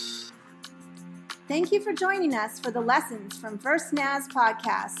Thank you for joining us for the Lessons from First Naz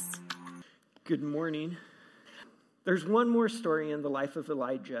podcast. Good morning. There's one more story in the life of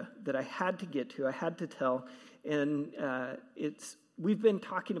Elijah that I had to get to, I had to tell, and we've been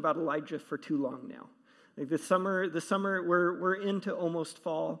talking about Elijah for too long now. Like the summer, we're into almost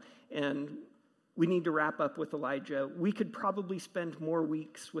fall, and we need to wrap up with Elijah. We could probably spend more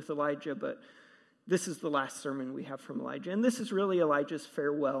weeks with Elijah, but this is the last sermon we have from Elijah, and this is really Elijah's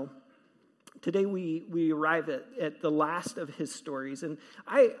farewell. Today we arrive at the last of his stories, and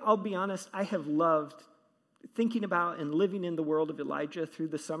I'll be honest, I have loved thinking about and living in the world of Elijah through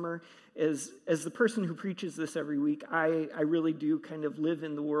the summer. As the person who preaches this every week, I really do kind of live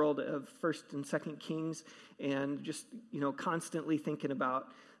in the world of 1st and 2nd Kings, and just constantly thinking about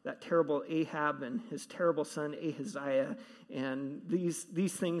that terrible Ahab and his terrible son Ahaziah, and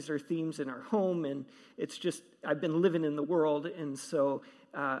these things are themes in our home, and it's just I've been living in the world, and so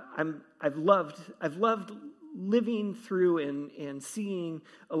I've loved living through and seeing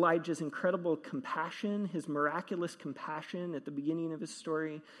Elijah's incredible compassion, his miraculous compassion at the beginning of his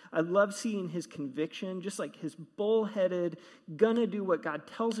story. I love seeing his conviction, just like his bullheaded, gonna do what God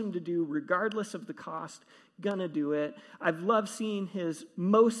tells him to do, regardless of the cost, gonna do it. I've loved seeing his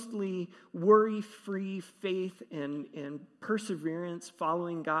mostly worry-free faith and perseverance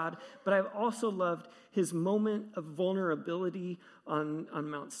following God, but I've also loved his moment of vulnerability on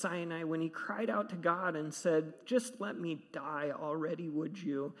Mount Sinai when he cried out to God and said, "Just let me die already, would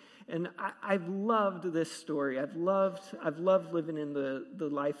you?" And I've loved this story. I've loved living in the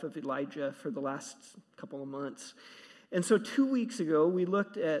life of Elijah for the last couple of months. And so 2 weeks ago, we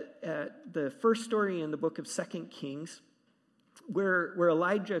looked at the first story in the book of 2 Kings, where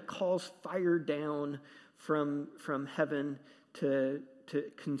Elijah calls fire down from heaven to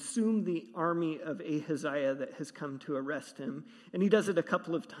consume the army of Ahaziah that has come to arrest him. And he does it a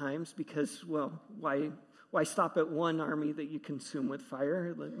couple of times because, well, why stop at one army that you consume with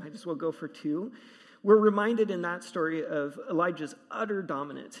fire? Might as well go for two. We're reminded in that story of Elijah's utter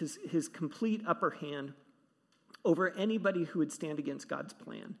dominance, his complete upper hand over anybody who would stand against God's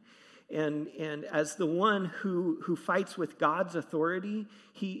plan. And as the one who fights with God's authority,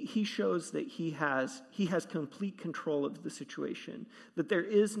 he shows that he has complete control of the situation, that there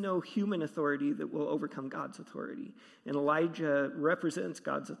is no human authority that will overcome God's authority. And Elijah represents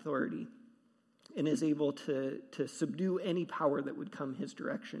God's authority and is able to subdue any power that would come his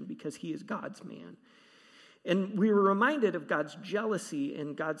direction because he is God's man. And we were reminded of God's jealousy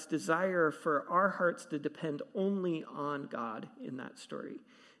and God's desire for our hearts to depend only on God in that story.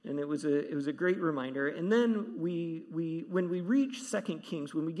 And it was a great reminder. And then when we reach 2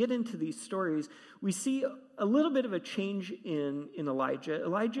 Kings, when we get into these stories, we see a little bit of a change in Elijah.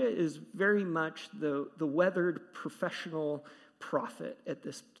 Elijah is very much the weathered professional prophet at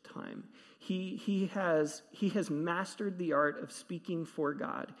this time. He has mastered the art of speaking for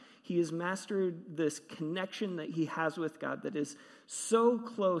God. He has mastered this connection that he has with God that is so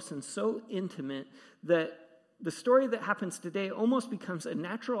close and so intimate that the story that happens today almost becomes a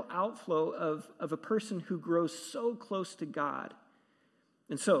natural outflow of a person who grows so close to God.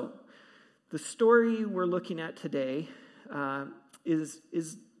 And so, the story we're looking at today is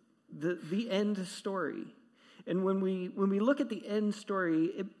the end story. And when we look at the end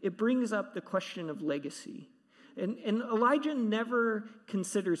story, it brings up the question of legacy. And Elijah never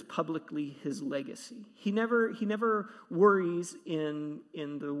considers publicly his legacy. He never worries in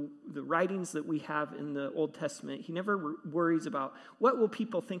the writings that we have in the Old Testament. He never worries about what will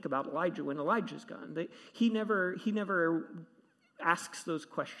people think about Elijah when Elijah's gone. He never asks those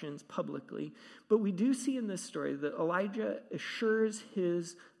questions publicly. But we do see in this story that Elijah assures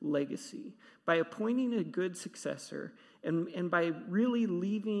his legacy by appointing a good successor and by really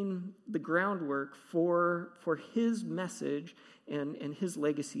leaving the groundwork for his message and his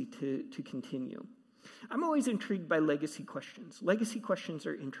legacy to continue. I'm always intrigued by legacy questions. Legacy questions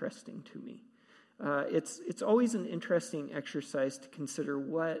are interesting to me. It's always an interesting exercise to consider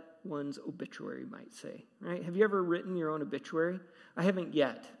what one's obituary might say, right? Have you ever written your own obituary? I haven't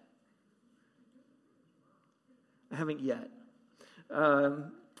yet.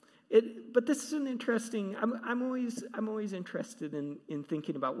 But this is an interesting. I'm always interested in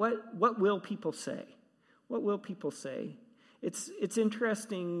thinking about what will people say. What will people say? It's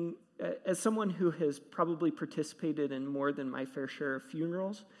interesting as someone who has probably participated in more than my fair share of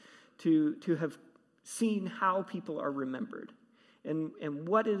funerals to have seen how people are remembered and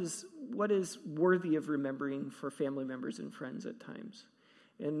what is worthy of remembering for family members and friends at times.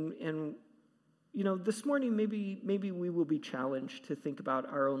 And this morning maybe we will be challenged to think about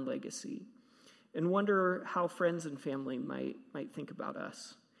our own legacy and wonder how friends and family might think about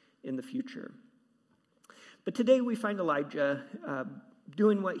us in the future. But today we find Elijah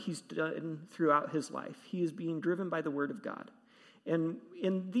doing what he's done throughout his life. He is being driven by the word of God. And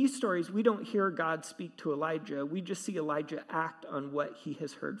in these stories, we don't hear God speak to Elijah. We just see Elijah act on what he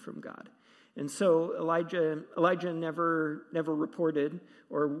has heard from God. And so Elijah never reported,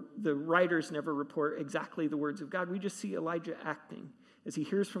 or the writers never report exactly the words of God. We just see Elijah acting. As he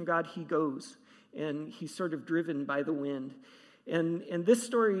hears from God, he goes, and he's sort of driven by the wind. And this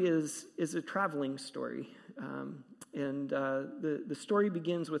story is a traveling story. The story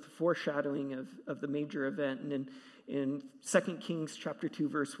begins with a foreshadowing of the major event. And in 2 Kings chapter 2,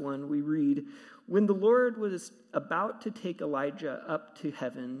 verse 1, we read, "When the Lord was about to take Elijah up to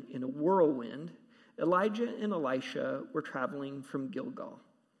heaven in a whirlwind, Elijah and Elisha were traveling from Gilgal."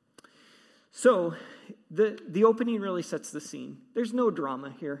 So the opening really sets the scene. There's no drama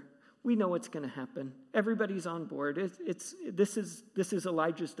here. We know what's going to happen. Everybody's on board. This is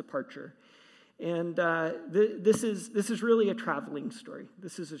Elijah's departure. And this is really a traveling story.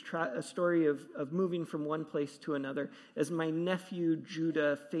 This is a story of moving from one place to another. As my nephew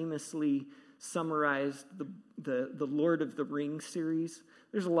Judah famously summarized the Lord of the Rings series,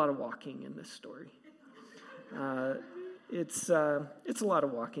 there's a lot of walking in this story. It's a lot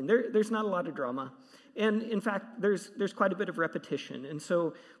of walking. There's not a lot of drama. And in fact, there's quite a bit of repetition. And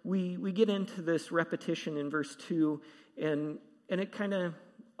so we get into this repetition in verse 2, and it kind of...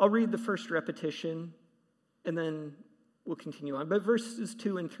 I'll read the first repetition, and then we'll continue on. But verses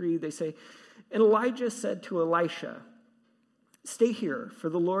 2 and 3, they say, "And Elijah said to Elisha, 'Stay here, for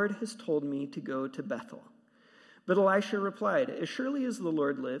the Lord has told me to go to Bethel.' But Elisha replied, 'As surely as the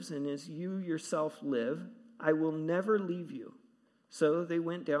Lord lives, and as you yourself live, I will never leave you.' So they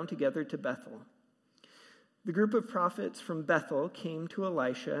went down together to Bethel. The group of prophets from Bethel came to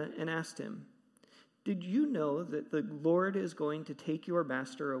Elisha and asked him, 'Did you know that the Lord is going to take your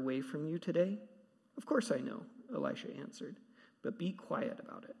master away from you today?' 'Of course I know,' Elisha answered, 'but be quiet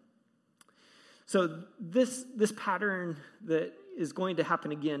about it.'" So this pattern that is going to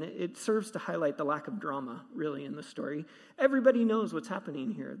happen again, it serves to highlight the lack of drama, really, in the story. Everybody knows what's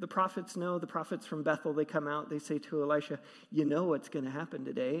happening here. The prophets know. The prophets from Bethel, they come out. They say to Elisha, "You know what's going to happen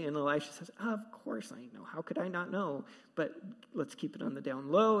today." And Elisha says, "Of course I know. How could I not know? But let's keep it on the down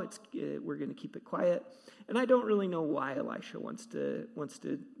low. We're going to keep it quiet." And I don't really know why Elisha wants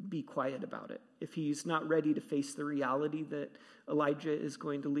to be quiet about it. If he's not ready to face the reality that Elijah is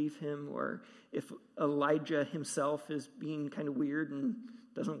going to leave him, or if Elijah himself is being kind of weird and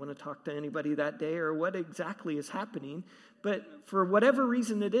doesn't want to talk to anybody that day, or what exactly is happening. But for whatever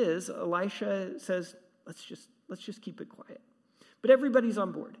reason it is, Elisha says, let's just keep it quiet. But everybody's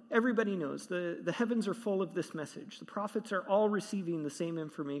on board. Everybody knows. The heavens are full of this message. The prophets are all receiving the same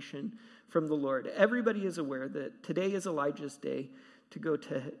information from the Lord. Everybody is aware that today is Elijah's day to go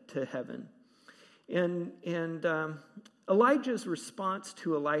to heaven. And Elijah's response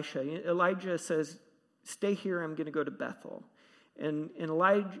to Elijah says, "Stay here, I'm going to go to Bethel." And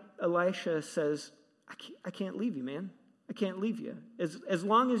Elisha says, I can't leave you, man. I can't leave you. As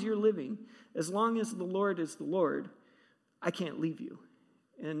long as you're living, as long as the Lord is the Lord, I can't leave you.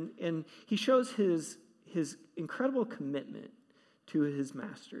 And he shows his incredible commitment to his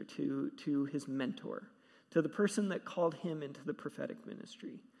master, to his mentor, to the person that called him into the prophetic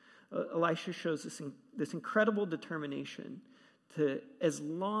ministry. Elisha shows this incredible determination to, as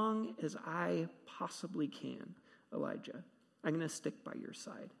long as I possibly can, Elijah, I'm going to stick by your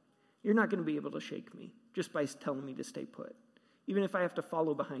side. You're not going to be able to shake me just by telling me to stay put. Even if I have to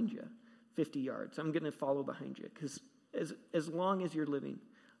follow behind you 50 yards, I'm going to follow behind you, because as long as you're living,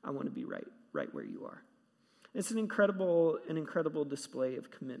 I want to be right where you are. It's an incredible display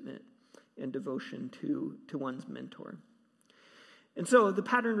of commitment and devotion to one's mentor. And so the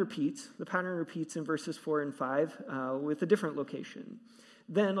pattern repeats. The pattern repeats in verses 4 and 5 with a different location.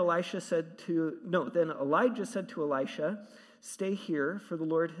 Then Elijah said to Elisha, "Stay here, for the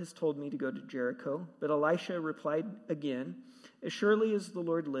Lord has told me to go to Jericho." But Elisha replied again, "As surely as the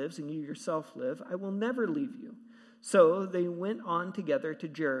Lord lives and you yourself live, I will never leave you." So they went on together to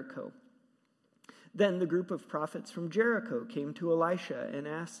Jericho. Then the group of prophets from Jericho came to Elisha and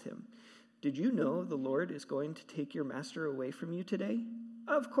asked him, "Did you know the Lord is going to take your master away from you today?"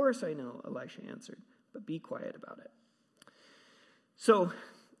 "Of course I know," Elisha answered, "but be quiet about it." So,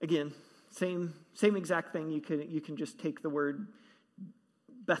 again, same exact thing. You can just take the word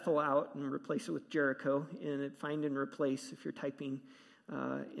Bethel out and replace it with Jericho, and find and replace if you're typing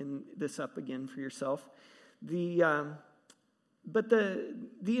in this up again for yourself. But the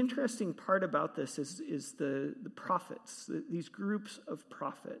interesting part about this is the prophets, these groups of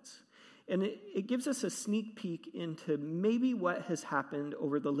prophets. And it gives us a sneak peek into maybe what has happened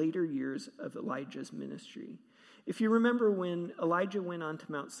over the later years of Elijah's ministry. If you remember when Elijah went on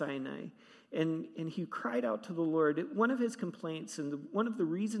to Mount Sinai and he cried out to the Lord, one of his complaints and one of the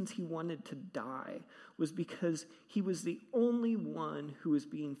reasons he wanted to die was because he was the only one who was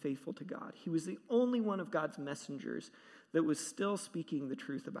being faithful to God. He was the only one of God's messengers that was still speaking the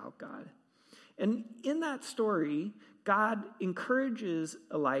truth about God. And in that story, God encourages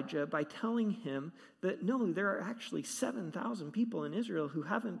Elijah by telling him that, no, there are actually 7,000 people in Israel who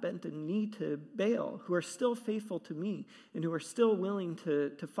haven't bent a knee to Baal, who are still faithful to me, and who are still willing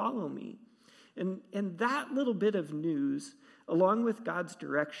to follow me. And that little bit of news, along with God's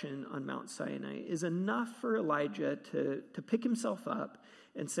direction on Mount Sinai, is enough for Elijah to pick himself up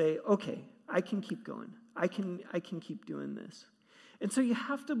and say, okay, I can keep going. I can keep doing this. And so you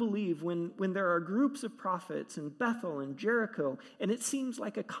have to believe when there are groups of prophets in Bethel and Jericho, and it seems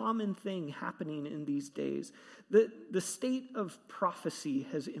like a common thing happening in these days, that the state of prophecy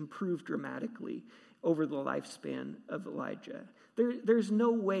has improved dramatically over the lifespan of Elijah. There's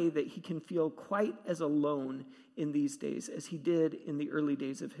no way that he can feel quite as alone in these days as he did in the early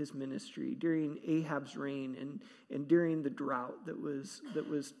days of his ministry, during Ahab's reign and during the drought that was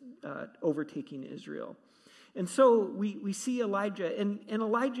overtaking Israel. And so we see Elijah, and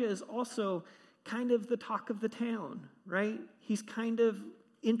Elijah is also kind of the talk of the town, right? He's kind of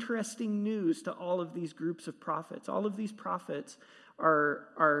interesting news to all of these groups of prophets. All of these prophets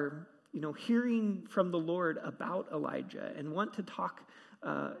are hearing from the Lord about Elijah and want to talk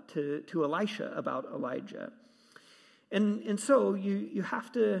to Elisha about Elijah. And so you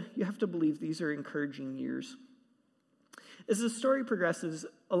have to believe these are encouraging years. As the story progresses,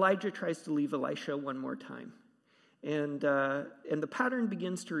 Elijah tries to leave Elisha one more time. And the pattern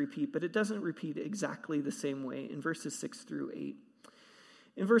begins to repeat, but it doesn't repeat exactly the same way in verses 6 through 8.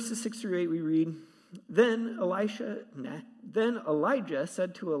 In verses 6 through 8, we read, Then Elijah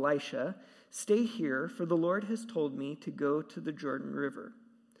said to Elisha, "Stay here, for the Lord has told me to go to the Jordan River."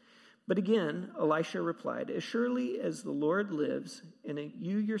 But again, Elisha replied, "As surely as the Lord lives, and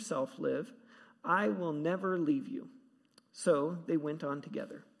you yourself live, I will never leave you." So they went on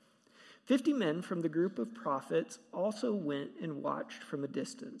together. 50 men from the group of prophets also went and watched from a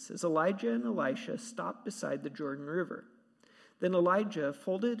distance as Elijah and Elisha stopped beside the Jordan River. Then Elijah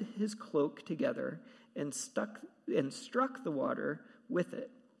folded his cloak together and struck the water with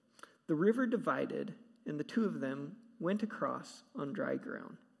it. The river divided, and the two of them went across on dry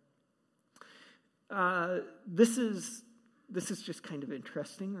ground. This is just kind of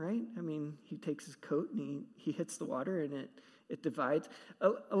interesting, right? I mean, he takes his coat and he hits the water and it divides.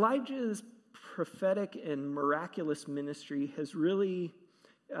 Elijah's prophetic and miraculous ministry has really,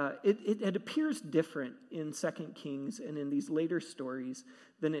 it appears different in 2 Kings and in these later stories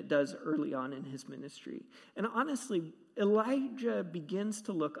than it does early on in his ministry. And honestly, Elijah begins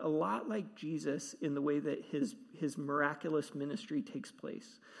to look a lot like Jesus in the way that his miraculous ministry takes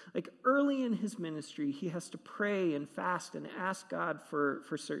place. Like early in his ministry, he has to pray and fast and ask God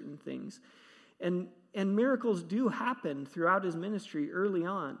for certain things. And miracles do happen throughout his ministry early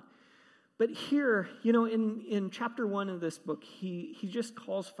on. But here, in chapter 1 of this book, he just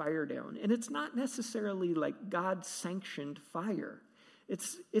calls fire down. And it's not necessarily like God-sanctioned fire.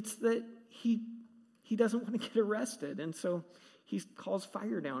 It's that he doesn't want to get arrested. And so he calls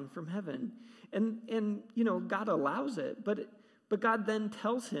fire down from heaven. And God allows it. But God then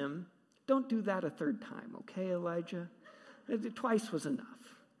tells him, don't do that a third time, okay, Elijah? Twice was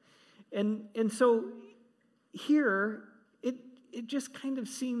enough. And so here, it just kind of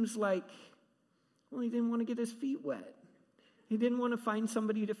seems like, well, he didn't want to get his feet wet. He didn't want to find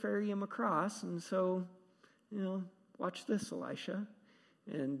somebody to ferry him across. And so, watch this, Elisha.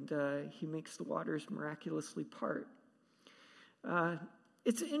 And he makes the waters miraculously part.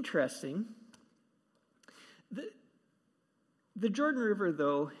 It's interesting. The Jordan River,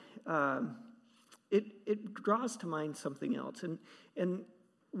 though, it draws to mind something else. And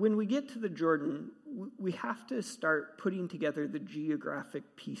when we get to the Jordan, we have to start putting together the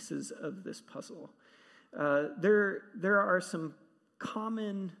geographic pieces of this puzzle. There are some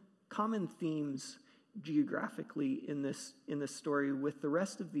common themes geographically in this story with the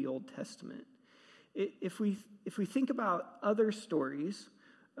rest of the Old Testament. If we think about other stories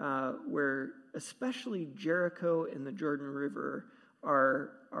where especially Jericho and the Jordan River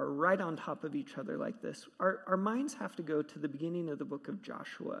are right on top of each other like this, our minds have to go to the beginning of the book of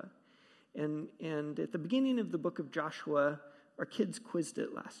Joshua. And at the beginning of the book of Joshua, our kids quizzed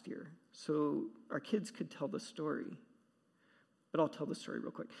it last year, so our kids could tell the story. But I'll tell the story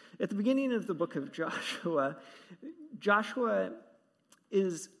real quick. At the beginning of the book of Joshua, Joshua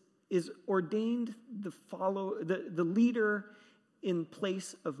is is ordained the leader in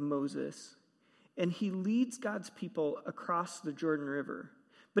place of Moses, and he leads God's people across the Jordan River.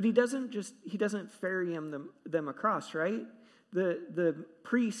 But he doesn't ferry them across, right? The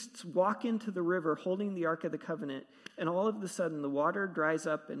priests walk into the river holding the Ark of the Covenant, and all of a sudden the water dries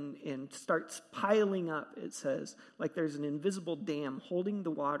up and starts piling up, it says, like there's an invisible dam holding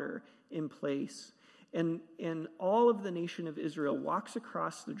the water in place. And all of the nation of Israel walks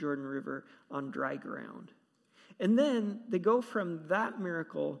across the Jordan River on dry ground. And then they go from that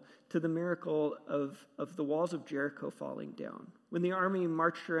miracle to the miracle of the walls of Jericho falling down. When the army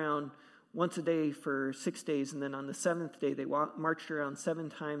marched around once a day for 6 days, and then on the seventh day they marched around 7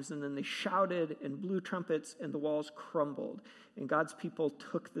 times, and then they shouted and blew trumpets, and the walls crumbled, and God's people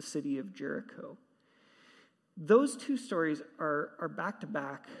took the city of Jericho. Those two stories are back to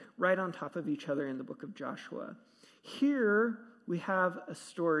back, right on top of each other in the book of Joshua. Here we have a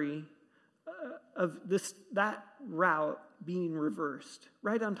story of that route being reversed,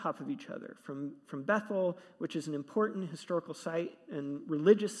 right on top of each other. From Bethel, which is an important historical site and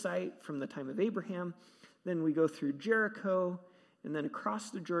religious site from the time of Abraham. Then we go through Jericho, and then across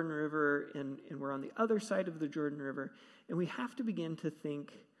the Jordan River, and we're on the other side of the Jordan River. And we have to begin to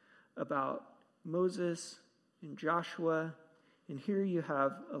think about Moses and Joshua, and here you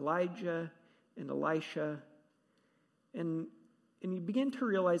have Elijah and Elisha, and you begin to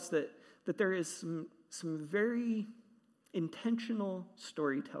realize that there is some very intentional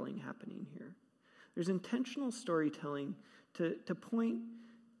storytelling happening here. There's intentional storytelling to point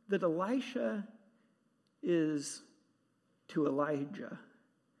that Elisha is to Elijah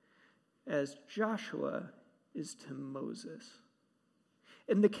as Joshua is to Moses.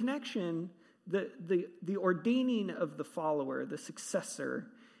 And the connection, the ordaining of the follower, the successor,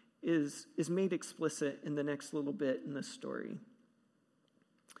 is made explicit in the next little bit in the story.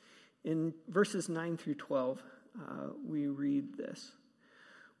 In verses 9 through 12, we read this.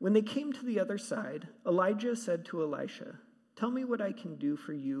 When they came to the other side, Elijah said to Elisha, "Tell me what I can do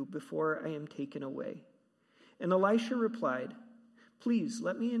for you before I am taken away." And Elisha replied, "Please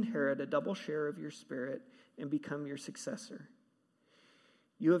let me inherit a double share of your spirit and become your successor."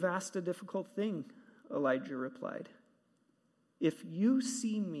 "You have asked a difficult thing," Elijah replied. "If you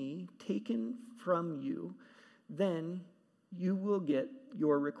see me taken from you, then you will get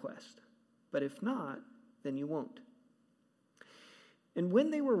your request. But if not, then you won't." And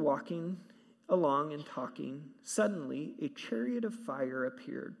when they were walking along and talking, suddenly a chariot of fire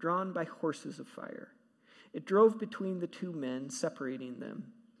appeared, drawn by horses of fire. It drove between the two men, separating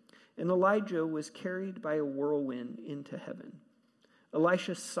them. And Elijah was carried by a whirlwind into heaven.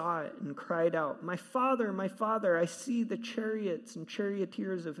 Elisha saw it and cried out, my father, I see the chariots and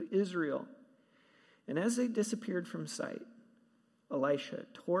charioteers of Israel." And as they disappeared from sight, Elisha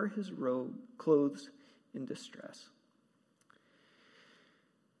tore his clothes in distress.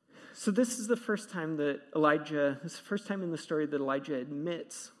 So this is the first time in the story that Elijah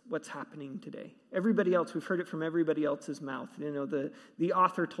admits what's happening today. Everybody else, we've heard it from everybody else's mouth. You know, the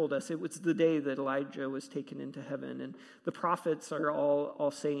author told us it was the day that Elijah was taken into heaven, and the prophets are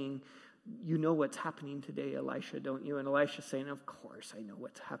all saying, "You know what's happening today, Elisha, don't you?" And Elisha's saying, "Of course I know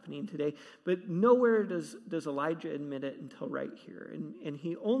what's happening today." But nowhere does Elijah admit it until right here. And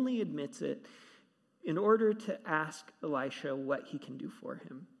he only admits it in order to ask Elisha what he can do for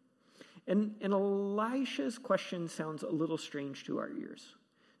him. And Elisha's question sounds a little strange to our ears.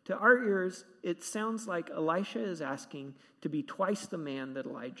 To our ears, it sounds like Elisha is asking to be twice the man that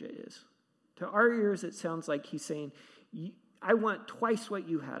Elijah is. To our ears, it sounds like he's saying, "I want twice what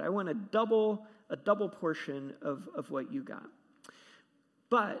you had. I want a double portion of what you got."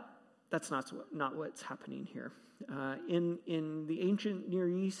 But that's not what's happening here. In the ancient Near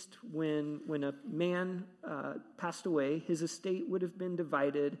East, when a man passed away, his estate would have been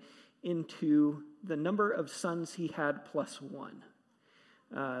divided into the number of sons he had plus one.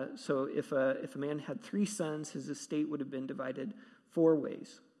 So if a man had 3 sons, his estate would have been divided 4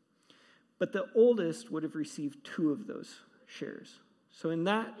 ways. But the oldest would have received 2 of those shares. So in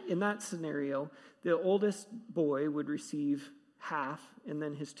that scenario, the oldest boy would receive half, and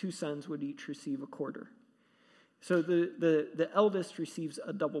then his 2 sons would each receive a quarter. So the eldest receives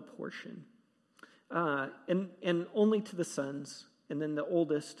a double portion, and only to the sons, and then the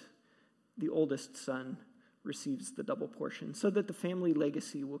oldest son receives the double portion, so that the family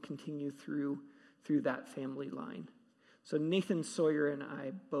legacy will continue through that family line. So Nathan Sawyer and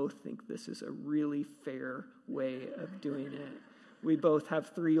I both think this is a really fair way of doing it. We both have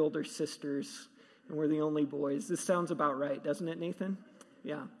 3 older sisters, and we're the only boys. This sounds about right, doesn't it, Nathan?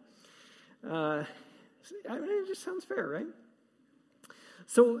 Yeah. It just sounds fair, right?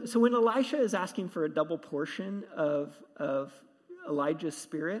 So when Elisha is asking for a double portion of Elijah's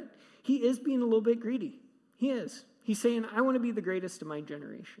spirit, he is being a little bit greedy. He is. He's saying, I want to be the greatest of my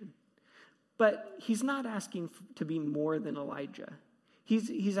generation. But he's not asking to be more than Elijah.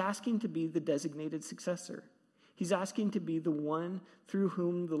 He's asking to be the designated successor. He's asking to be the one through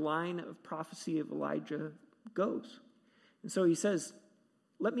whom the line of prophecy of Elijah goes. And so he says,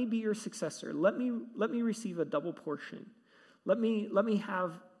 let me be your successor. Let me receive a double portion. Let me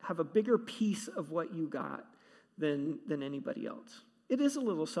have a bigger piece of what you got than anybody else. It is a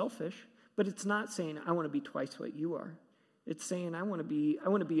little selfish, but it's not saying I want to be twice what you are. It's saying I want to be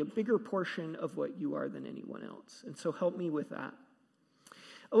a bigger portion of what you are than anyone else. And so help me with that.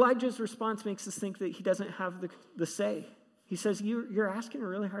 Elijah's response makes us think that he doesn't have the say. He says, you're asking a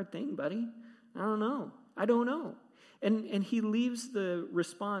really hard thing, buddy. I don't know. And he leaves the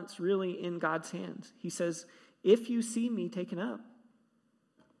response really in God's hands. He says, if you see me taken up,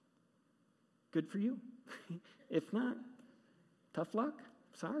 good for you. If not, tough luck.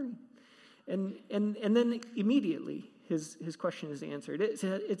 Sorry. And then immediately his question is answered.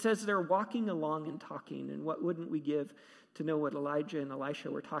 It says they're walking along and talking, and what wouldn't we give to know what Elijah and Elisha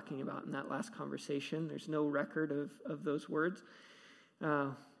were talking about in that last conversation? There's no record of those words.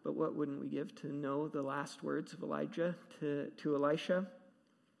 But what wouldn't we give to know the last words of Elijah to Elisha?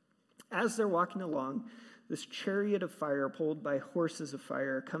 As they're walking along, this chariot of fire pulled by horses of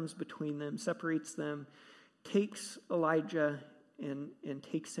fire comes between them, separates them, takes Elijah and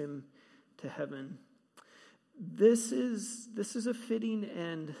takes him to heaven. This is a fitting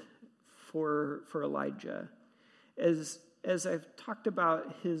end for Elijah. As I've talked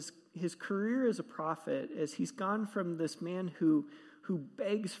about his career as a prophet, as he's gone from this man who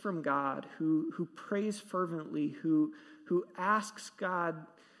begs from God, who prays fervently, who asks God,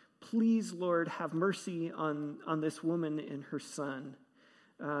 please, Lord, have mercy on this woman and her son.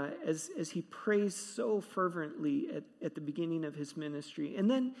 As he prays so fervently at the beginning of his ministry. And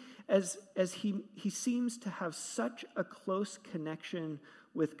then as he seems to have such a close connection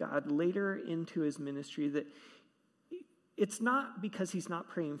with God later into his ministry, that it's not because he's not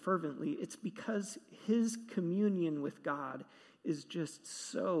praying fervently, it's because his communion with God is just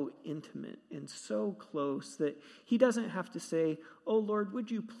so intimate and so close that he doesn't have to say, oh Lord,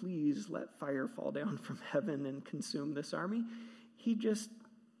 would you please let fire fall down from heaven and consume this army? He just,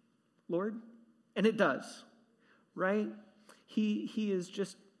 Lord, and it does, right? He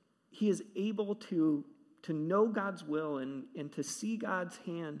is able to know God's will and to see God's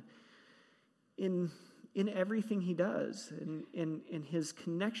hand in everything he does. And his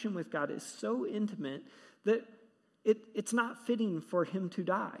connection with God is so intimate that it's not fitting for him to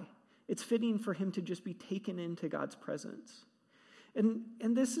die. It's fitting for him to just be taken into God's presence. And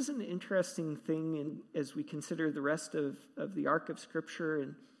this is an interesting thing as we consider the rest of the arc of Scripture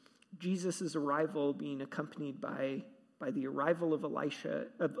and Jesus' arrival being accompanied by the arrival of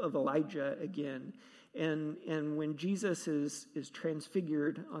Elijah again. And when Jesus is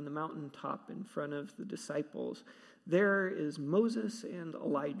transfigured on the mountaintop in front of the disciples, there is Moses and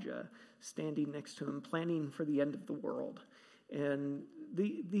Elijah standing next to him, planning for the end of the world. And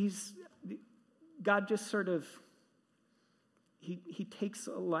God just sort of, he takes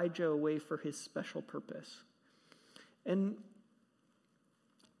Elijah away for his special purpose. And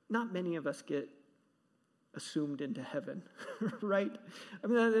not many of us get assumed into heaven, right? I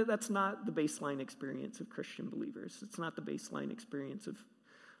mean, that's not the baseline experience of Christian believers. It's not the baseline experience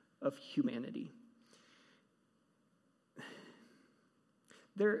of humanity.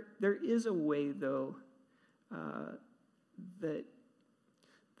 There is a way, though,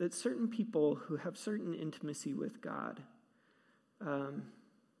 that certain people who have certain intimacy with God,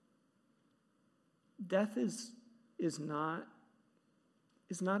 death is not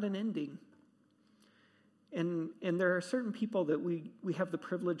an ending. And there are certain people that we have the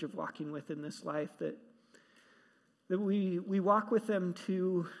privilege of walking with in this life that we walk with them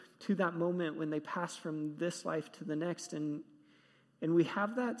to that moment when they pass from this life to the next, and we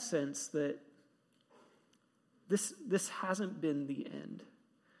have that sense that this hasn't been the end.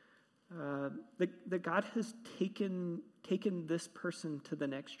 That God has taken this person to the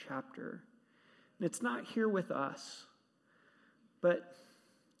next chapter. And it's not here with us, but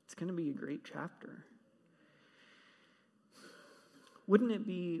it's going to be a great chapter. Wouldn't it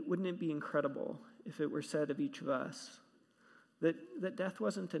be incredible if it were said of each of us that death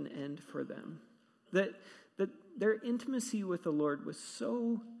wasn't an end for them, that their intimacy with the Lord was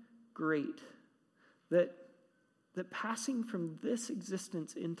so great that passing from this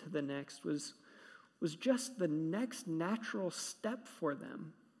existence into the next was just the next natural step for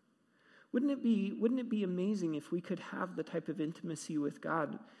them, Wouldn't it be amazing if we could have the type of intimacy with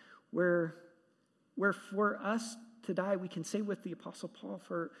God where for us to die, we can say with the Apostle Paul,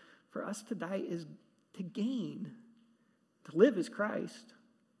 for us to die is to gain. To live is Christ.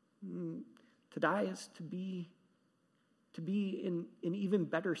 To die is to be in even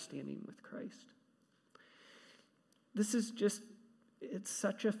better standing with Christ. This is it's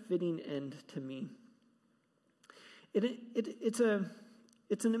such a fitting end to me. It's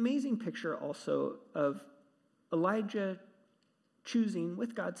an amazing picture also of Elijah choosing,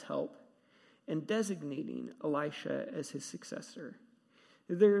 with God's help, and designating Elisha as his successor.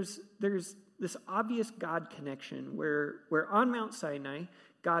 There's this obvious God connection where on Mount Sinai,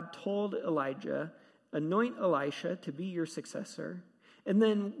 God told Elijah, anoint Elisha to be your successor. And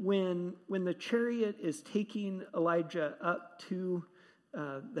then when the chariot is taking Elijah up to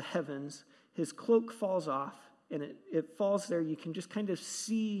the heavens, his cloak falls off, and it falls there. You can just kind of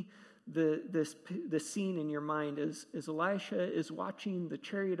see the scene in your mind as Elisha is watching the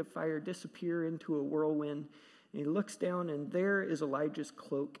chariot of fire disappear into a whirlwind. And he looks down, and there is Elijah's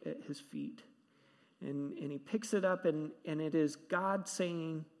cloak at his feet. And he picks it up, and it is God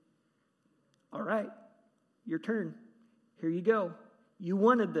saying, all right, your turn. Here you go. You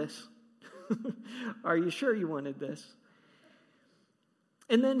wanted this. Are you sure you wanted this?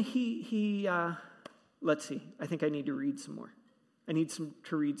 And then he let's see. I think I need to read some more. I need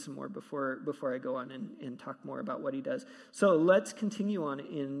to read some more before I go on and talk more about what he does. So let's continue on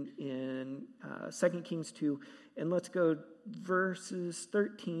in 2 Kings 2, and let's go verses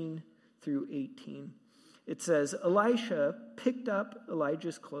 13 through 18. It says, Elisha picked up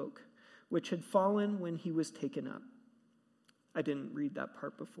Elijah's cloak, which had fallen when he was taken up. I didn't read that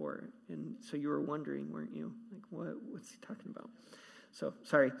part before, and so you were wondering, weren't you? Like, what's he talking about? So,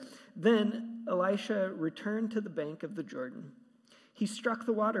 sorry. Then Elisha returned to the bank of the Jordan. He struck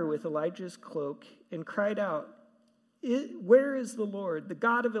the water with Elijah's cloak and cried out, where is the Lord, the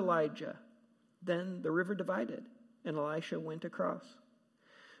God of Elijah? Then the river divided, and Elisha went across.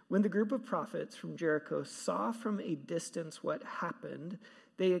 When the group of prophets from Jericho saw from a distance what happened,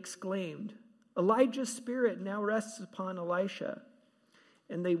 they exclaimed, Elijah's spirit now rests upon Elisha.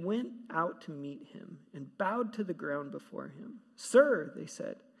 And they went out to meet him and bowed to the ground before him. Sir, they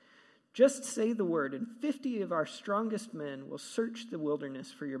said, just say the word, and 50 of our strongest men will search the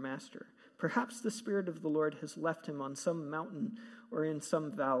wilderness for your master. Perhaps the Spirit of the Lord has left him on some mountain or in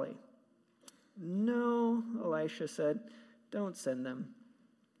some valley. No, Elisha said, don't send them.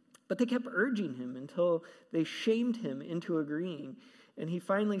 But they kept urging him until they shamed him into agreeing. And he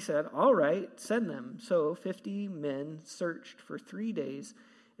finally said, all right, send them. So 50 men searched for 3 days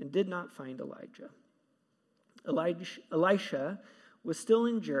and did not find Elijah. Elisha was still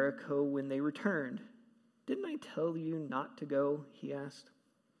in Jericho when they returned. Didn't I tell you not to go? He asked.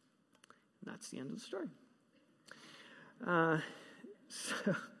 And that's the end of the story.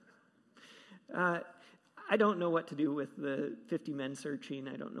 I don't know what to do with the 50 men searching.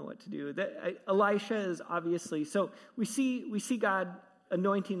 I don't know what to do. Elisha is obviously, so we see God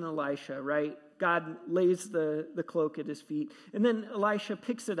anointing Elisha, right? God lays the cloak at his feet. And then Elisha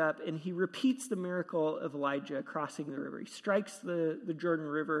picks it up and he repeats the miracle of Elijah crossing the river. He strikes the Jordan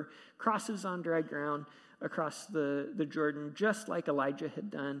River, crosses on dry ground across the Jordan, just like Elijah had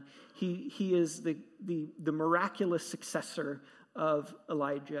done. He is the miraculous successor of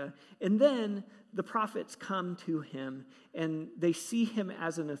Elijah. And then the prophets come to him and they see him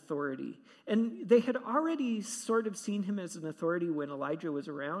as an authority. And they had already sort of seen him as an authority when Elijah was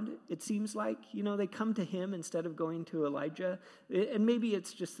around. It seems like, they come to him instead of going to Elijah. And maybe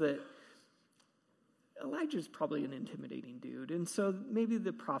it's just that Elijah's probably an intimidating dude. And so maybe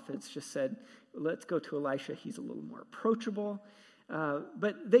the prophets just said, let's go to Elisha. He's a little more approachable.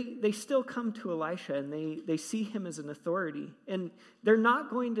 But they still come to Elisha and they see him as an authority. And they're not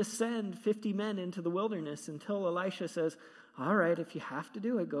going to send 50 men into the wilderness until Elisha says, all right, if you have to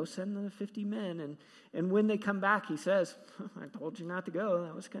do it, go send the 50 men. And when they come back, he says, I told you not to go.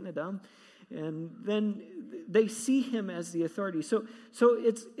 That was kind of dumb. And then they see him as the authority. So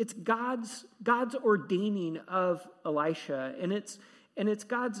it's God's ordaining of Elisha, and it's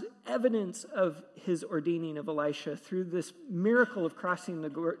God's evidence of his ordaining of Elisha through this miracle of crossing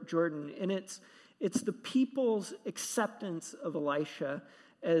the Jordan. And it's the people's acceptance of Elisha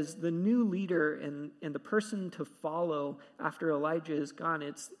as the new leader and the person to follow after Elijah is gone.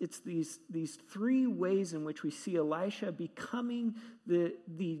 It's these three ways in which we see Elisha becoming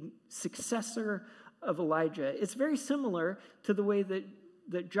the successor of Elijah. It's very similar to the way that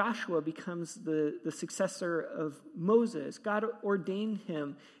that Joshua becomes the successor of Moses. God ordained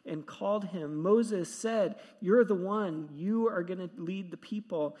him and called him. Moses said, "You're the one. You are going to lead the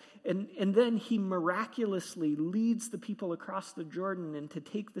people." And then he miraculously leads the people across the Jordan and to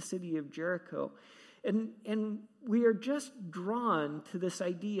take the city of Jericho. And we are just drawn to this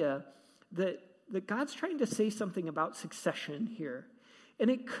idea that God's trying to say something about succession here. And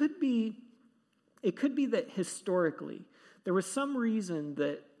it could be that historically, there was some reason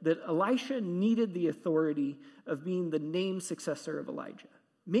that Elisha needed the authority of being the named successor of Elijah.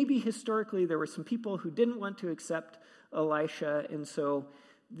 Maybe historically there were some people who didn't want to accept Elisha, and so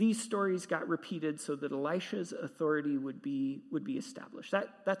these stories got repeated so that Elisha's authority would be established.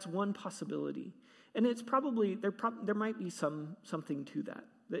 That's one possibility. And it's probably, there might be something to that.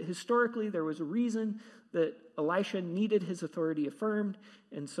 That historically there was a reason that Elisha needed his authority affirmed,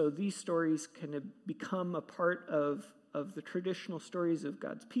 and so these stories kind of become a part of the traditional stories of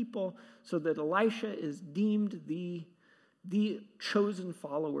God's people, so that Elisha is deemed the chosen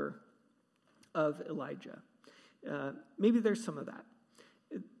follower of Elijah. Maybe there's some of that.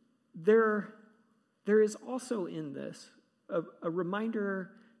 There is also in this a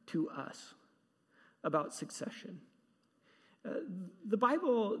reminder to us about succession. The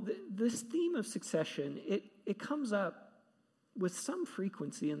Bible, this theme of succession, it comes up with some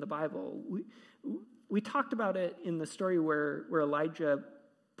frequency in the Bible. We talked about it in the story where Elijah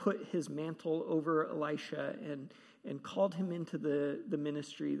put his mantle over Elisha and called him into the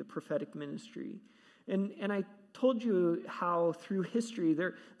ministry, the prophetic ministry. And I told you how through history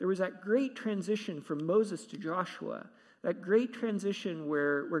there was that great transition from Moses to Joshua, that great transition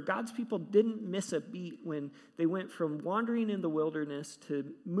where God's people didn't miss a beat when they went from wandering in the wilderness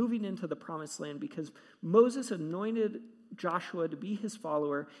to moving into the promised land, because Moses anointed Joshua to be his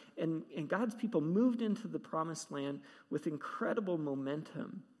follower, and God's people moved into the promised land with incredible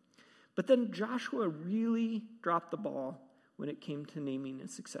momentum. But then Joshua really dropped the ball when it came to naming a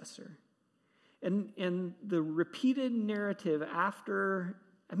successor. And the repeated narrative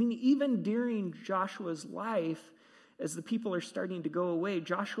even during Joshua's life, as the people are starting to go away,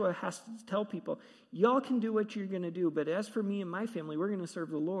 Joshua has to tell people, y'all can do what you're going to do, but as for me and my family, we're going to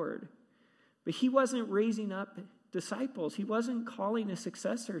serve the Lord. But he wasn't raising up disciples. He wasn't calling a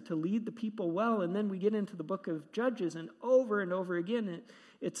successor to lead the people well. And then we get into the book of Judges, and over again,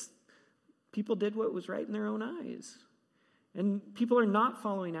 it's people did what was right in their own eyes. And people are not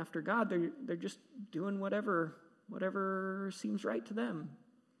following after God. They're just doing whatever seems right to them.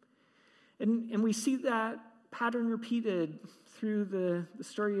 And we see that pattern repeated through the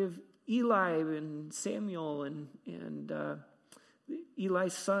story of Eli and Samuel and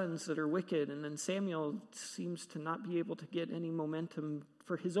Eli's sons that are wicked, and then Samuel seems to not be able to get any momentum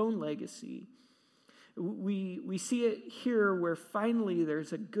for his own legacy. We see it here where finally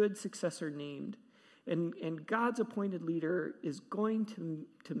there's a good successor named, and God's appointed leader is going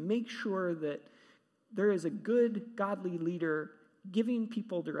to make sure that there is a good, godly leader giving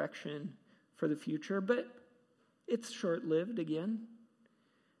people direction for the future, but it's short-lived again.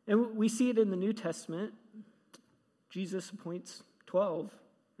 And we see it in the New Testament. Jesus appoints 12,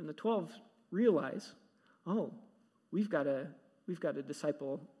 and the 12 realize, we've got a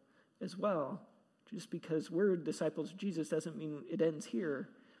disciple as well. Just because we're disciples of Jesus doesn't mean it ends here.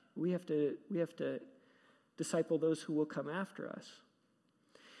 We have to disciple those who will come after us.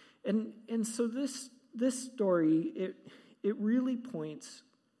 And so this story, it really points,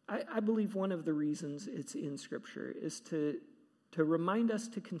 I believe one of the reasons it's in Scripture is to remind us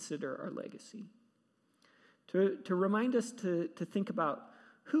to consider our legacy. To remind us to think about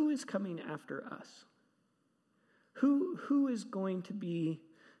who is coming after us. Who is going to be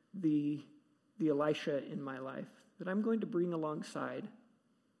the Elisha in my life that I'm going to bring alongside.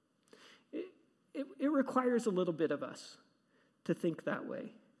 It requires a little bit of us to think that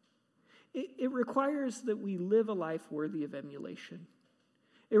way. It requires that we live a life worthy of emulation.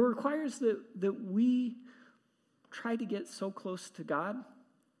 It requires that we try to get so close to God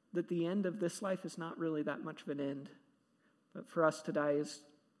that the end of this life is not really that much of an end. But for us to die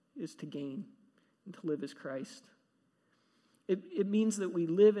is to gain and to live as Christ. It means that we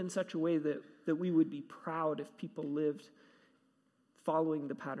live in such a way that we would be proud if people lived following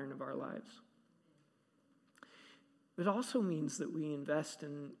the pattern of our lives. It also means that we invest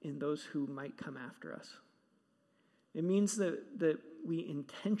in those who might come after us. It means that we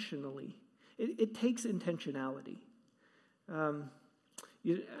intentionally, it takes intentionality. I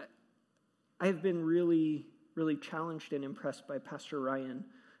have been really, really challenged and impressed by Pastor Ryan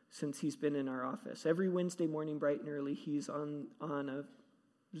since he's been in our office. Every Wednesday morning, bright and early, he's on a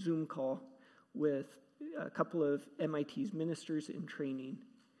Zoom call with a couple of MIT's ministers in training.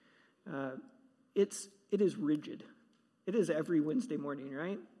 It is rigid. It is every Wednesday morning,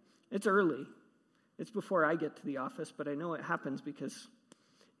 right? It's early. It's before I get to the office, but I know it happens because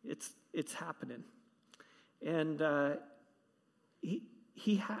it's happening. And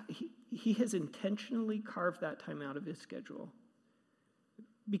he has intentionally carved that time out of his schedule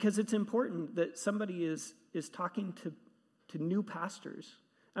because it's important that somebody is talking to new pastors.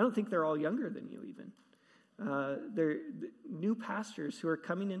 I don't think they're all younger than you even. They're new pastors who are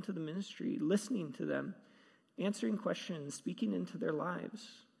coming into the ministry, listening to them, answering questions, speaking into their lives.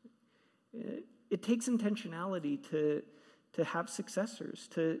 It takes intentionality to have successors,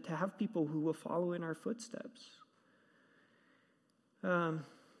 to have people who will follow in our footsteps. And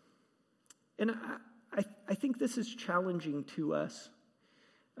I think this is challenging to us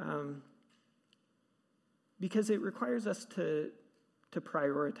because it requires us to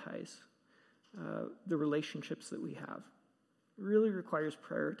prioritize the relationships that we have. It really requires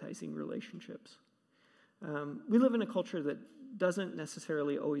prioritizing relationships. We live in a culture that doesn't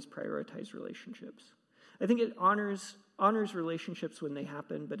necessarily always prioritize relationships. I think it honors relationships when they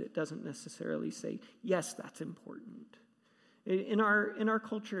happen, but it doesn't necessarily say, yes, that's important. In our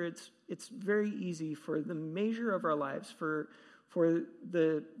culture, it's very easy for the measure of our lives, for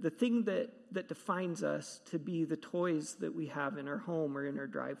the thing that defines us to be the toys that we have in our home or in our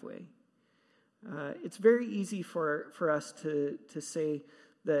driveway. It's very easy for us to say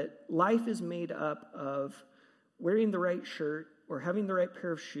that life is made up of wearing the right shirt or having the right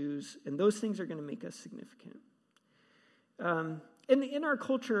pair of shoes, and those things are going to make us significant. In our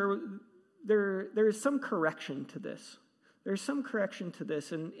culture, there is some correction to this. There's some correction to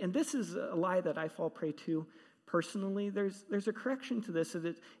this, and this is a lie that I fall prey to personally. There's a correction to this.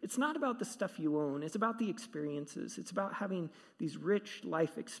 It's not about the stuff you own. It's about the experiences. It's about having these rich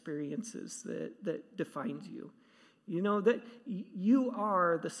life experiences that defines you. You know, that you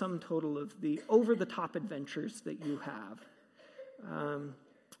are the sum total of the over-the-top adventures that you have.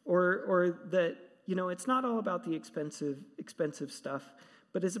 Or that, you know, it's not all about the expensive stuff,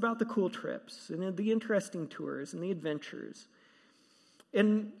 but it's about the cool trips and the interesting tours and the adventures.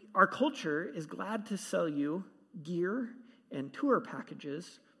 And our culture is glad to sell you gear and tour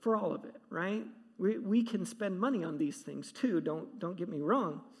packages for all of it, right? We can spend money on these things too, don't get me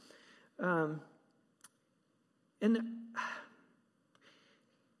wrong. And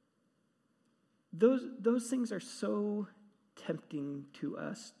those things are so tempting to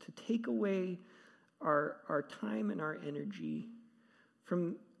us to take away our time and our energy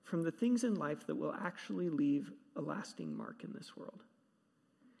from the things in life that will actually leave a lasting mark in this world.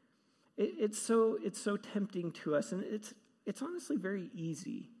 It's so tempting to us, and it's honestly very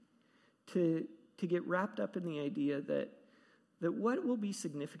easy to get wrapped up in the idea that what will be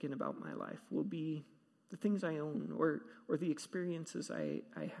significant about my life will be the things I own or the experiences I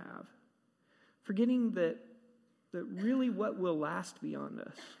have. Forgetting that really what will last beyond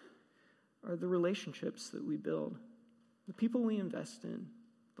us are the relationships that we build, the people we invest in,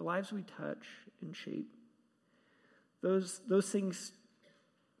 the lives we touch and shape. Those things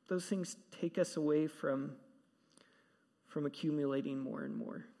take us away from accumulating more and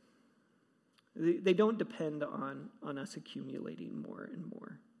more. They don't depend on us accumulating more and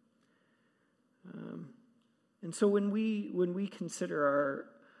more. And so when we consider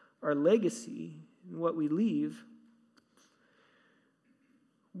our legacy and what we leave,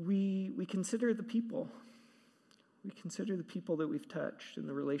 we consider the people. We consider the people that we've touched and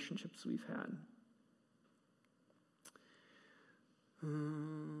the relationships we've had.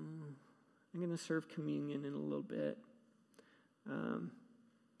 I'm going to serve communion in a little bit.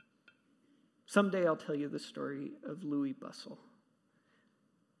 Someday I'll tell you the story of Louis Bussell,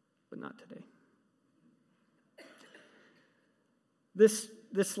 but not today.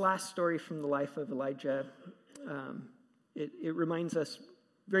 This last story from the life of Elijah, it reminds us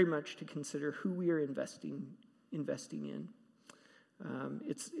very much to consider who we are investing in.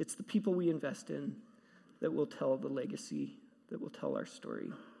 It's the people we invest in that will tell the legacy, that will tell our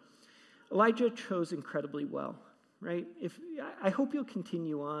story. Elijah chose incredibly well, right? I hope you'll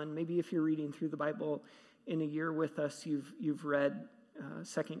continue on. Maybe if you're reading through the Bible in a year with us, you've read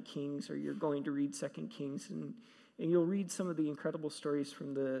 2 Kings, or you're going to read 2 Kings, and you'll read some of the incredible stories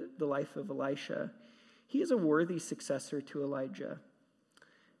from the life of Elisha. He is a worthy successor to Elijah.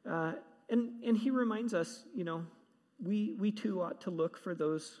 And he reminds us, you know, we too ought to look for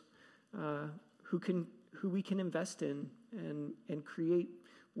those who we can invest in and create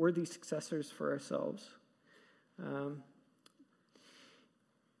worthy successors for ourselves.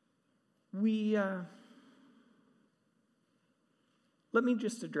 Let me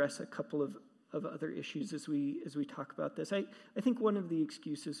just address a couple of of other issues as we talk about this. I think one of the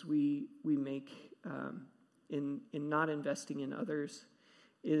excuses we make in not investing in others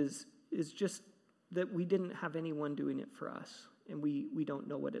is just that we didn't have anyone doing it for us, and we don't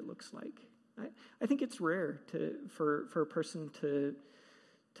know what it looks like. I think it's rare for a person to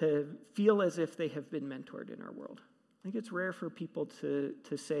feel as if they have been mentored in our world. I think it's rare for people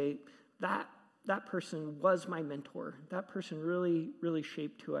to say that person was my mentor. That person really, really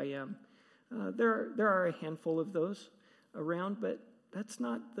shaped who I am. There are a handful of those around, but that's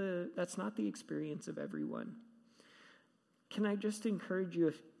not the experience of everyone. Can I just encourage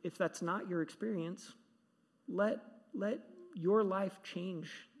you, if that's not your experience, let your life change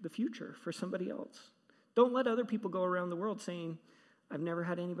the future for somebody else. Don't let other people go around the world saying, I've never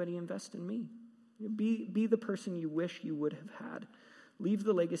had anybody invest in me. Be the person you wish you would have had. Leave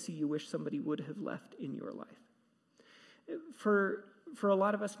the legacy you wish somebody would have left in your life. For a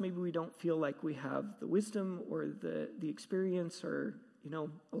lot of us, maybe we don't feel like we have the wisdom or the experience or,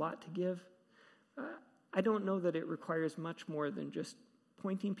 a lot to give. I don't know that it requires much more than just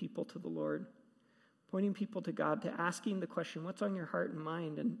pointing people to the Lord, pointing people to God, to asking the question, what's on your heart and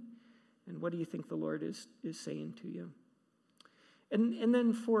mind, and what do you think the Lord is saying to you? And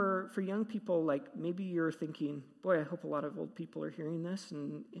then for young people, like maybe you're thinking, boy, I hope a lot of old people are hearing this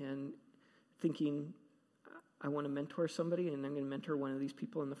and thinking, I want to mentor somebody, and I'm going to mentor one of these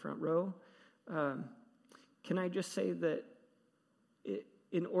people in the front row. Can I just say that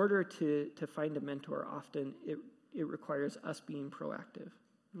in order to find a mentor, often it requires us being proactive,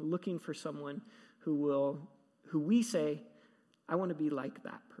 looking for someone who we say, I want to be like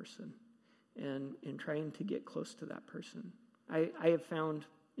that person, and trying to get close to that person. I have found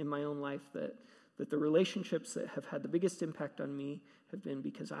in my own life that the relationships that have had the biggest impact on me have been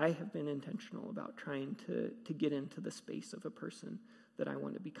because I have been intentional about trying to get into the space of a person that I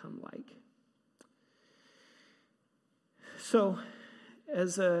want to become like. So,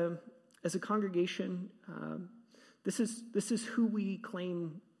 as a congregation, this is who we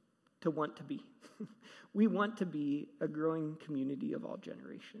claim to want to be. We want to be a growing community of all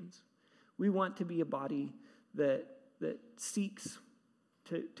generations. We want to be a body that seeks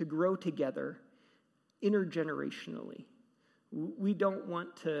to grow together intergenerationally. We don't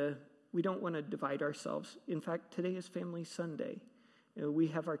want to divide ourselves. In fact, today is Family Sunday. We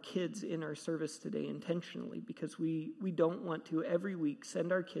have our kids in our service today intentionally because we don't want to every week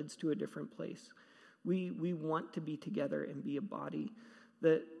send our kids to a different place. We want to be together and be a body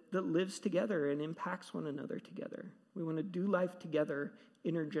that lives together and impacts one another together. We want to do life together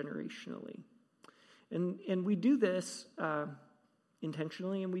intergenerationally. And we do this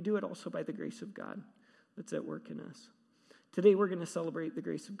intentionally, and we do it also by the grace of God that's at work in us. Today we're going to celebrate the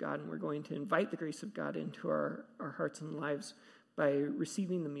grace of God, and we're going to invite the grace of God into our hearts and lives by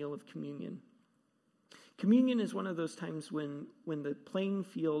receiving the meal of communion. Communion is one of those times when the playing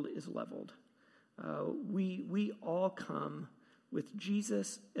field is leveled. We all come with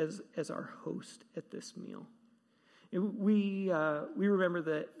Jesus as our host at this meal. We remember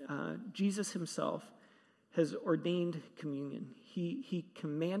that Jesus himself has ordained communion. He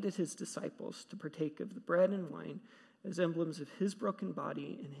commanded his disciples to partake of the bread and wine as emblems of his broken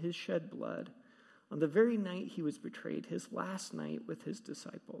body and his shed blood on the very night he was betrayed, his last night with his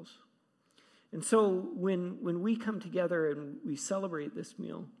disciples. And so when we come together and we celebrate this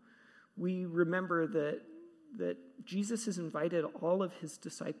meal, we remember that Jesus has invited all of his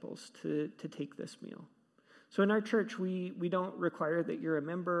disciples to take this meal. So in our church, we don't require that you're a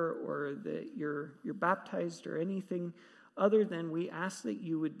member or that you're baptized or anything other than we ask that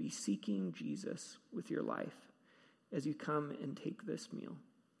you would be seeking Jesus with your life as you come and take this meal.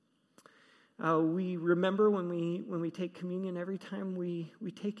 We remember when we take communion, every time we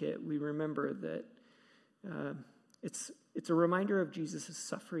take it, we remember that it's a reminder of Jesus'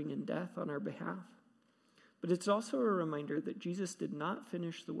 suffering and death on our behalf. But it's also a reminder that Jesus did not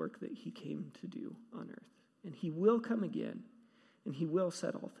finish the work that he came to do on earth. And he will come again, and he will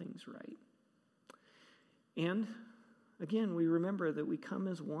set all things right. And again, we remember that we come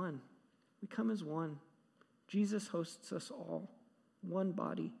as one. We come as one. Jesus hosts us all, one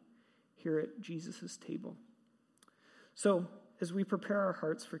body, here at Jesus' table. So, as we prepare our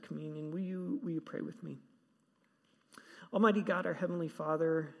hearts for communion, will you pray with me? Almighty God, our Heavenly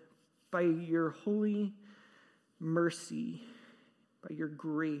Father, by your holy mercy, by your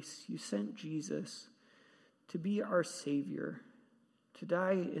grace, you sent Jesus to be our Savior, to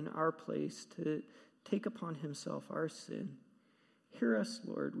die in our place, to take upon himself our sin. Hear us,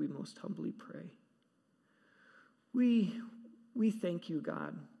 Lord, we most humbly pray. We thank you,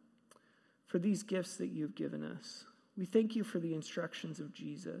 God, for these gifts that you've given us. We thank you for the instructions of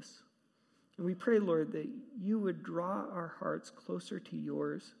Jesus. And we pray, Lord, that you would draw our hearts closer to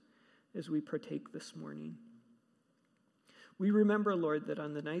yours as we partake this morning. We remember, Lord, that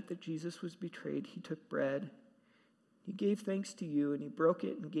on the night that Jesus was betrayed, he took bread, he gave thanks to you, and he broke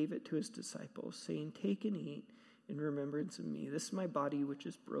it and gave it to his disciples, saying, "Take and eat in remembrance of me. This is my body, which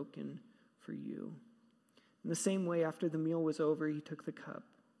is broken for you." In the same way, after the meal was over, he took the cup.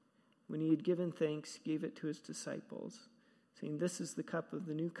 When he had given thanks, he gave it to his disciples, saying, "This is the cup of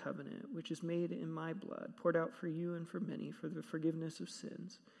the new covenant, which is made in my blood, poured out for you and for many for the forgiveness of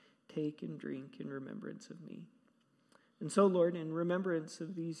sins. Take and drink in remembrance of me." And so, Lord, in remembrance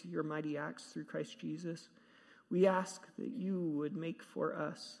of these your mighty acts through Christ Jesus, we ask that you would make for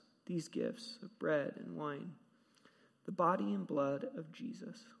us these gifts of bread and wine, the body and blood of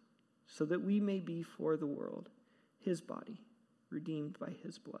Jesus, so that we may be for the world his body, redeemed by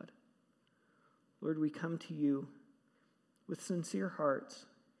his blood. Lord, we come to you with sincere hearts,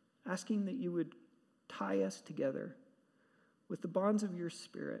 asking that you would tie us together with the bonds of your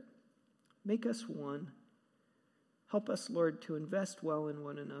Spirit. Make us one. Help us, Lord, to invest well in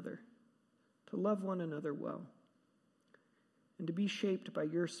one another, to love one another well, and to be shaped by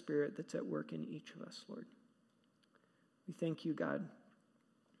your Spirit that's at work in each of us, Lord. We thank you, God,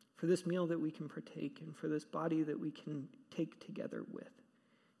 for this meal that we can partake and for this body that we can take together with.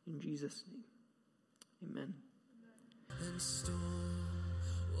 In Jesus' name, amen.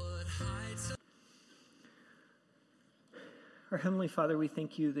 Our Heavenly Father, we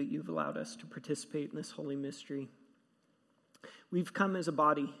thank you that you've allowed us to participate in this holy mystery. We've come as a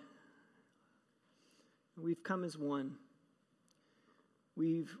body. We've come as one.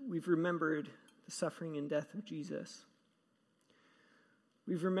 We've remembered the suffering and death of Jesus.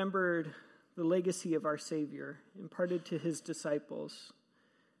 We've remembered the legacy of our Savior imparted to his disciples,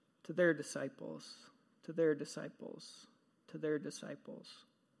 to their disciples, to their disciples, to their disciples.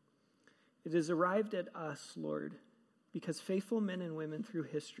 It has arrived at us, Lord, because faithful men and women through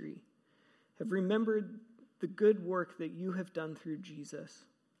history have remembered the good work that you have done through Jesus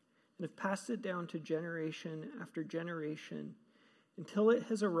and have passed it down to generation after generation until it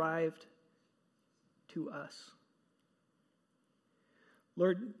has arrived to us.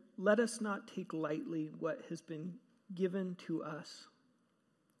 Lord, let us not take lightly what has been given to us.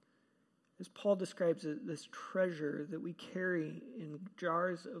 As Paul describes it, this treasure that we carry in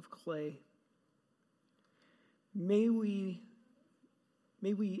jars of clay. May we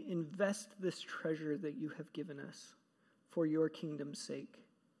invest this treasure that you have given us for your kingdom's sake.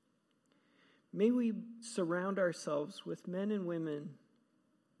 May we surround ourselves with men and women,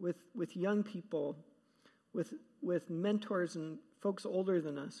 with young people, with mentors and folks older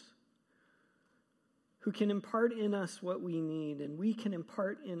than us, who can impart in us what we need, and we can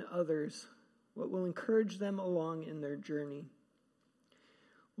impart in others what will encourage them along in their journey.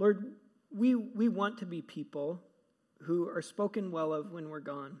 Lord, we want to be people who are spoken well of when we're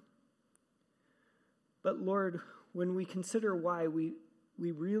gone. But Lord, when we consider why, we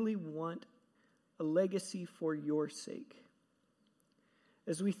really want a legacy for your sake.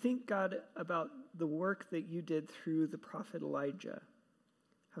 As we think, God, about the work that you did through the prophet Elijah,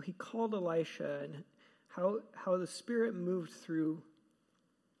 how he called Elisha and how the Spirit moved through,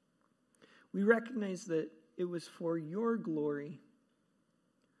 we recognize that it was for your glory.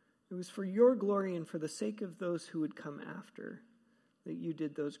 It was for your glory and for the sake of those who would come after that you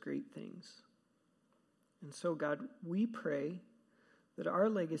did those great things. And so, God, we pray that our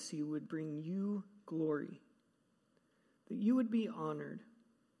legacy would bring you glory, that you would be honored,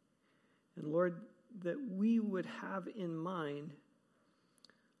 and Lord, that we would have in mind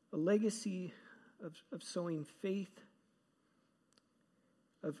a legacy of sowing faith,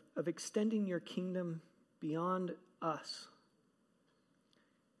 of extending your kingdom beyond us,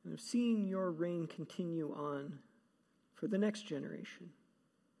 and of seeing your reign continue on for the next generation.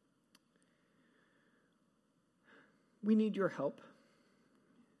 We need your help.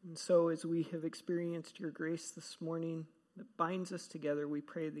 And so as we have experienced your grace this morning that binds us together, we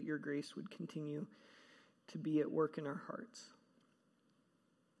pray that your grace would continue to be at work in our hearts.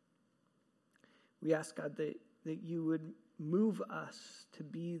 We ask, God, that you would move us to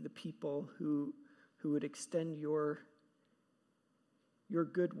be the people who would extend your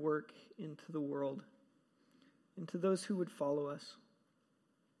good work into the world, into those who would follow us.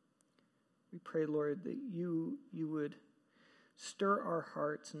 We pray, Lord, that you would stir our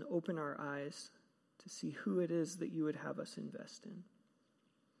hearts and open our eyes to see who it is that you would have us invest in.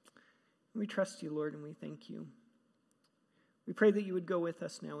 We trust you, Lord, and we thank you. We pray that you would go with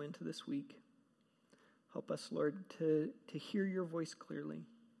us now into this week. Help us, Lord, to hear your voice clearly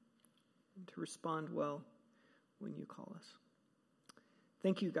and to respond well when you call us.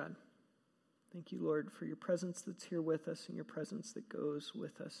 Thank you, God. Thank you, Lord, for your presence that's here with us and your presence that goes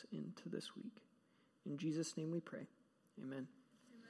with us into this week. In Jesus' name we pray. Amen.